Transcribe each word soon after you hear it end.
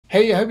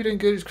Hey, I hope you're doing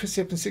good. It's Chris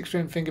here from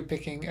 6-string finger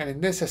picking, and in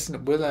this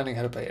lesson we're learning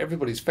how to play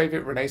everybody's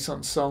favourite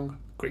Renaissance song,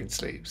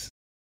 Greensleeves.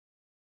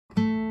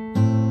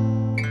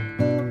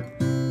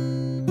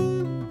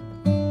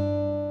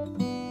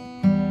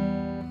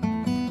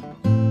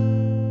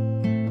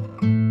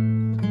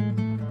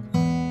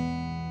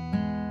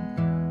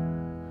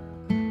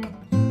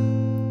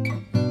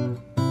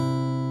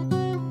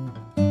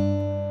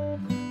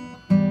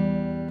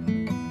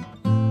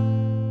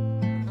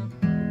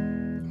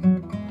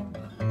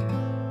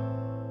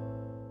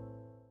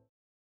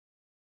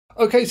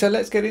 Okay, so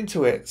let's get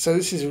into it. So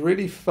this is a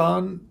really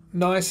fun,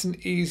 nice and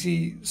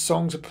easy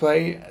song to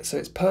play. So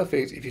it's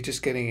perfect if you're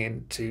just getting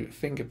into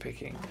finger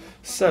picking.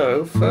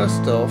 So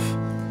first off,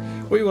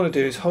 what you want to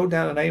do is hold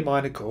down an A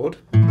minor chord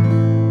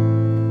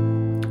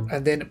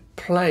and then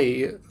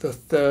play the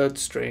third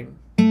string.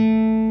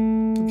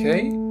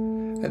 Okay?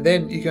 And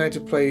then you're going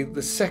to play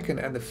the second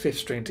and the fifth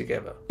string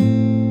together.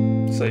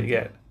 So you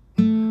get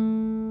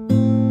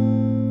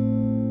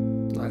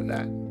like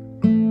that.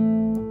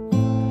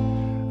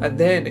 And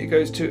then it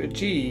goes to a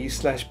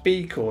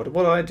G/B chord. And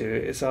what I do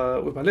is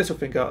with my little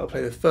finger, I'll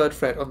play the third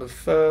fret on the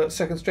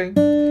second string,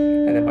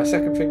 and then my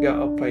second finger,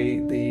 I'll play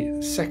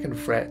the second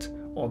fret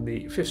on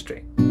the fifth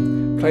string.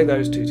 Play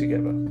those two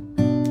together.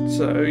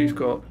 So you've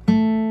got,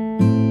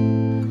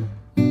 and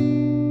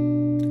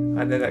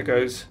then that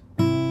goes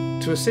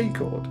to a C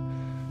chord.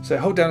 So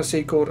hold down a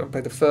C chord and play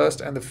the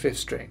first and the fifth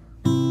string.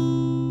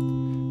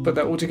 Put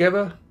that all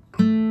together.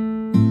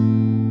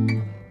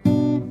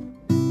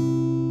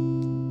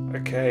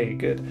 Okay,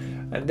 good.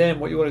 And then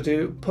what you want to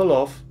do, pull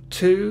off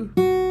 2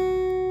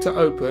 to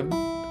open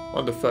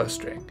on the first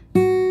string.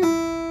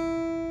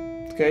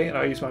 Okay, and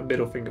I use my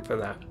middle finger for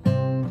that.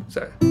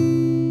 So,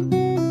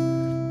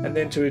 and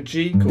then to a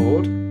G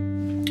chord,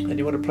 and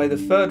you want to play the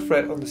third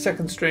fret on the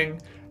second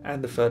string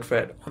and the third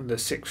fret on the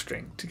sixth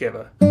string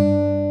together.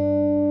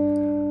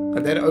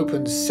 And then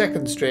open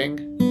second string,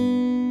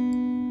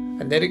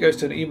 and then it goes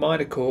to an E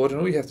minor chord,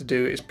 and all you have to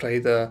do is play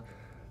the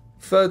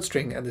third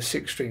string and the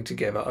sixth string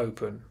together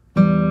open.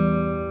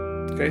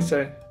 Okay,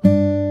 so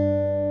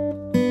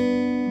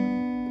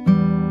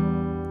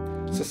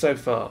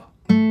far.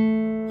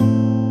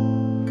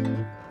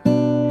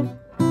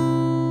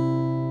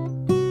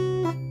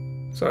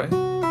 Sorry.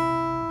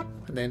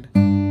 And then.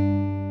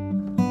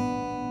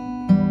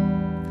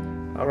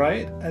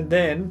 Alright, and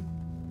then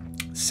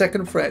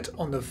second fret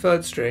on the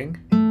third string,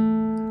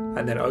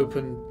 and then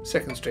open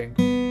second string.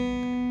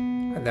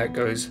 And that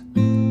goes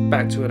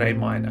back to an A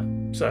minor.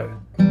 So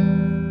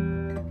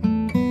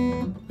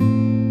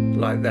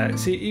like that.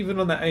 See, even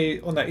on that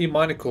E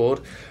minor chord,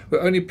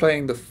 we're only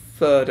playing the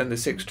third and the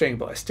sixth string,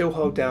 but I still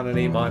hold down an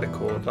E minor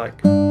chord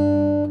like that,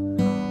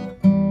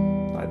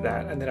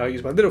 and then I'll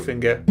use my little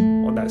finger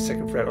on that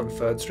second fret on the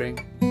third string.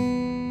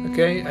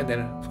 Okay, and then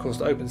of course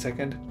the open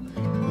second.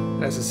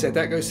 And as I said,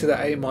 that goes to the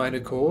A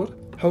minor chord.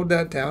 Hold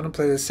that down and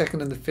play the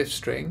second and the fifth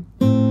string,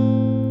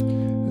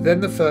 then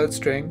the third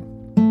string,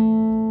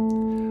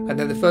 and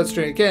then the third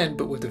string again,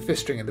 but with the fifth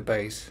string in the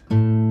bass.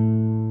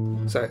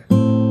 So.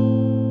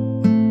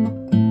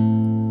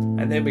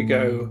 And then we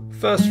go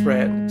first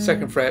fret,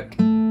 second fret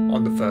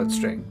on the third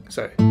string.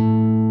 So,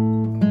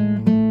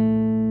 and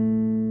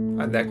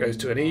that goes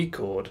to an E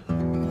chord.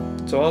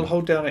 So I'll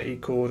hold down an E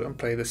chord and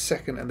play the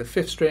second and the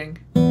fifth string,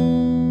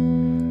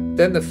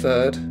 then the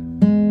third,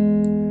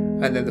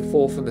 and then the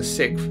fourth and the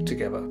sixth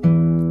together.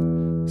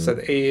 So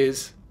the E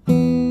is,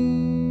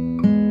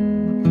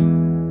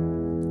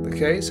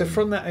 okay, so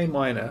from that A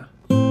minor,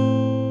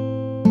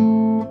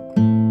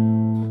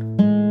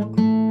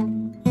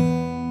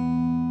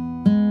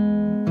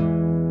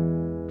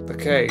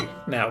 okay,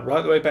 now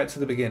right the way back to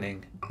the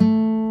beginning.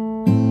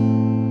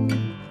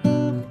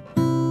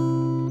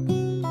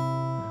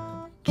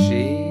 G,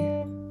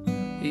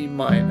 E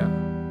minor,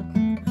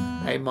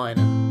 A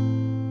minor,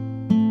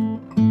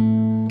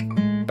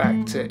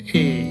 back to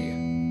E.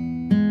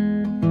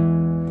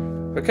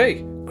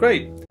 Okay,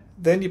 great.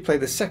 Then you play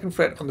the second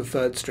fret on the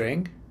third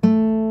string,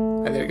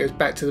 and then it goes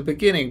back to the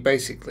beginning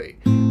basically.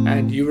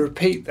 And you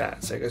repeat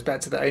that. So it goes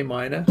back to the A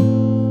minor,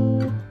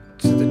 to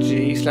the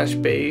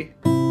G/B,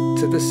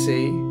 to the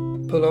C,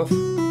 pull off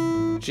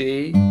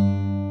G,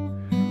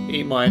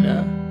 E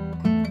minor,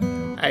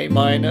 A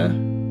minor,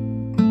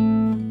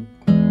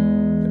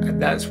 and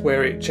that's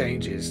where it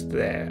changes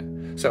there.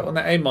 So on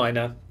the A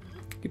minor,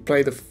 you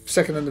play the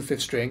second and the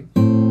fifth string,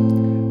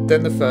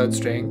 then the third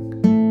string,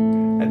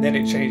 and then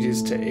it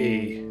changes to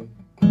E.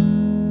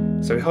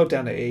 So we hold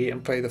down the E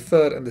and play the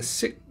third and the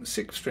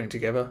sixth string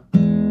together.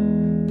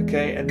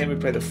 Okay, and then we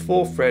play the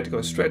fourth fret,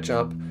 go stretch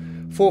up,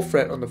 fourth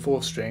fret on the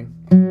fourth string,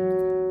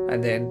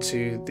 and then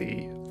to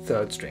the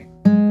third string,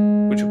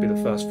 which will be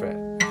the first fret.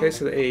 Okay,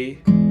 so the E.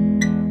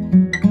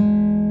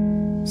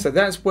 So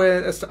that's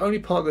the only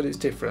part that is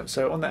different.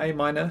 So on the A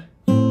minor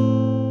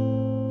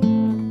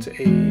to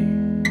E,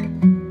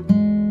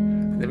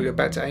 and then we go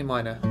back to A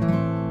minor.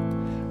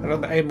 And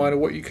on the A minor,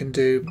 what you can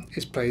do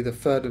is play the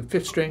third and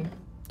fifth string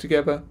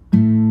together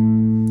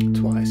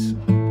twice.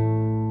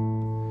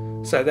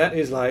 So that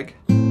is like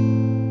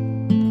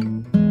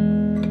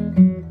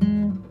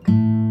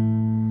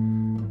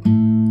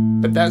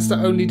that's the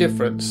only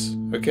difference.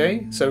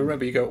 Okay, so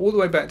remember, you go all the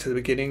way back to the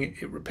beginning,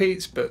 it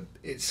repeats, but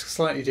it's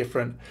slightly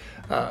different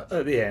at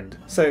the end.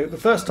 So the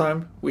first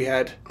time we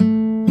had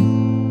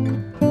and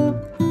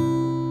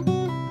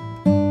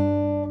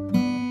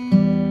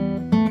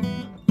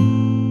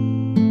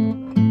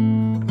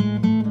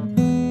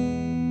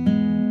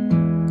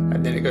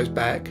then it goes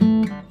back.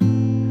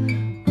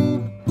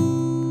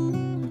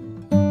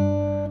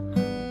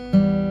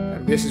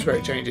 And this is where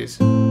it changes.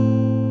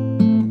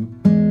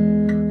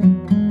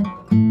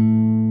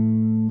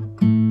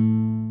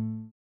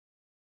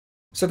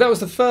 So that was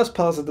the first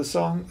part of the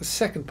song. The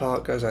second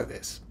part goes like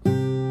this.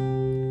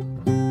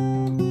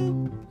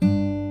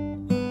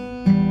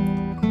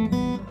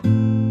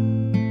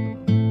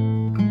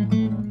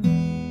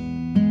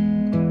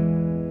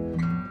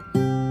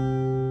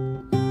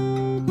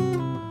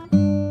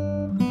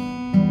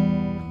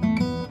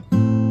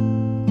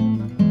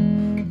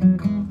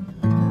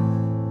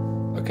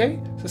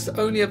 Okay, so it's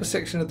the only other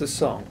section of the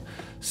song.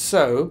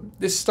 So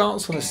this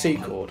starts on a C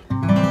chord.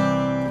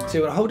 So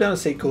you want to hold down a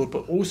C chord,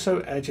 but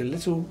also add your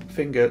little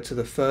finger to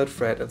the 3rd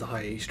fret of the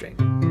high E string.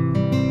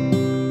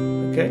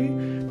 Okay,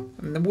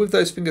 and then with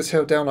those fingers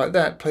held down like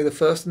that, play the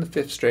 1st and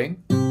the 5th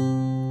string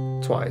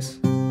twice.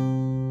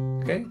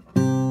 Okay,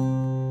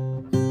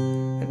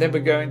 and then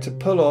we're going to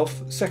pull off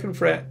 2nd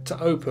fret to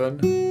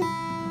open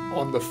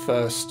on the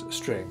 1st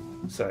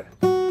string. So,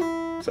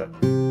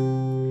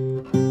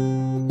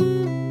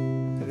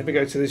 and then we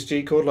go to this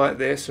G chord like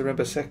this.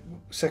 Remember,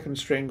 2nd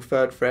string,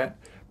 3rd fret.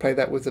 Play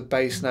that with the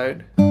bass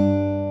note,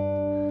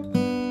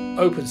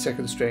 open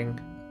 2nd string,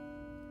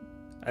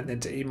 and then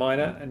to E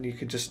minor, and you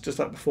can just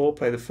like before,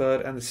 play the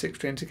 3rd and the 6th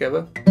string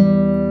together,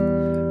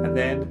 and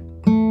then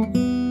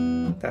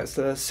that's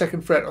the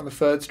 2nd fret on the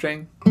 3rd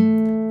string,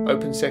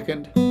 open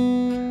 2nd,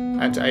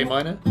 and to A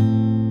minor.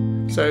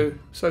 So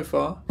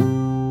far.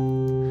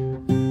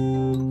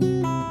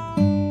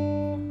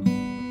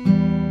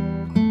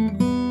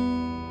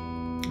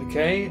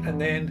 Okay,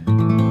 and then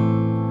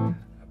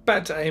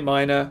back to A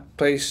minor,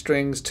 play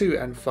strings 2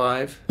 and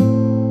 5,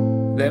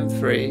 then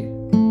 3,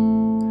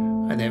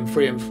 and then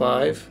 3 and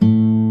 5,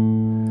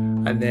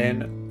 and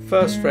then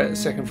 1st fret,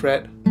 2nd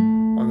fret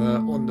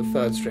on the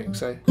 3rd string,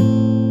 so,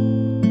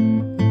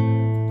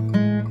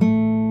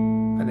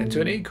 and then to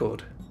an E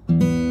chord.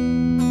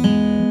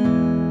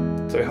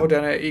 So we hold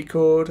down our E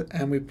chord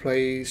and we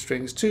play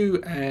strings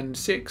 2 and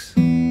 6,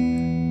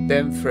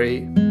 then 3,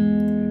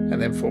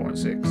 and then 4 and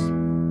 6.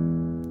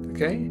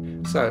 Okay,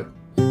 so.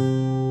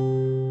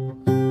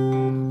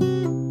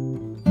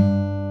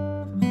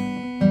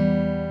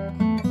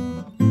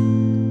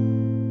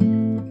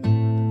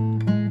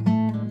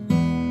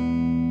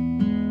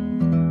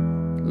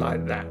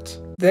 Like that.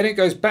 Then it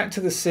goes back to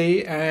the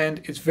C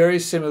and it's very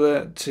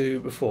similar to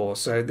before.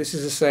 So this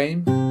is the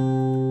same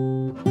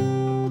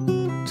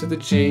to the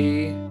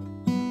G,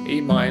 E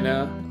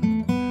minor,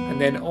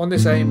 and then on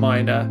this A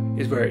minor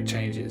is where it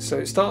changes. So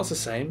it starts the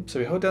same. So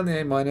we hold down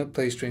the A minor,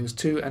 play strings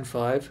 2 and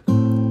 5,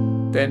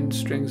 then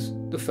strings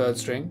the 3rd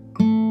string,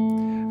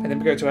 and then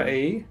we go to our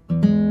E,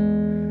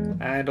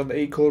 and on the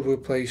E chord we'll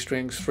play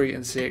strings 3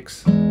 and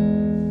 6.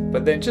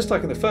 But then just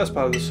like in the first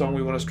part of the song,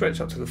 we want to stretch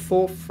up to the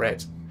 4th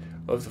fret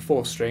of the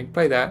 4th string,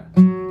 play that,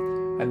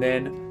 and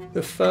then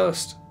the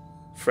 1st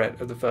fret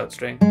of the 3rd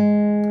string.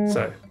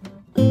 So,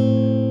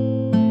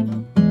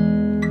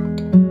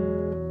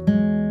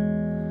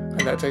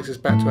 and that takes us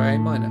back to our A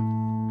minor.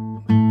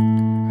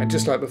 And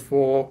just like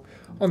before,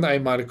 on the A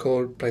minor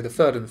chord, play the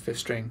 3rd and the 5th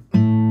string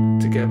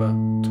together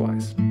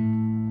twice.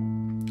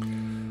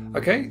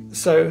 Okay,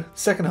 so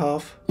second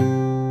half.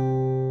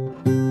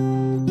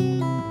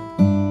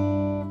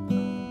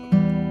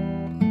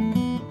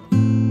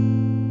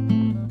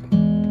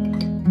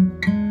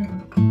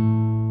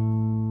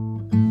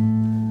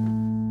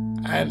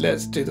 And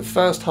let's do the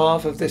first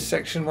half of this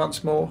section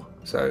once more.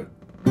 So.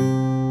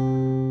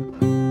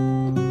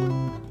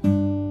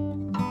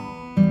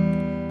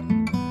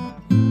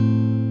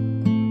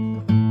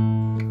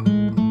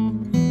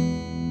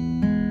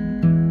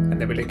 And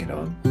then we link it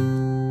on.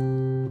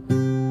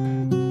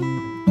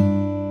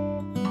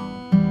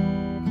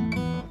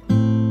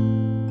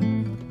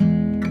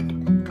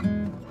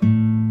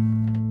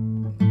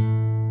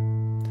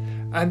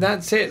 And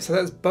that's it. So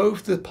that's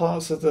both the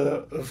parts of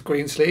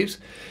Greensleeves.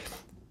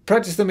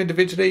 Practice them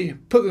individually,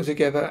 put them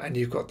together, and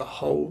you've got the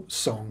whole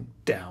song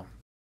down.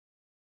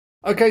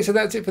 Okay, so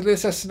that's it for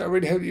this lesson. I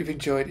really hope you've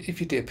enjoyed. If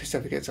you did, please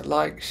don't forget to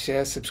like,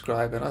 share,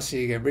 subscribe, and I'll see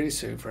you again really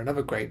soon for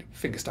another great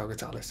fingerstyle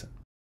guitar lesson.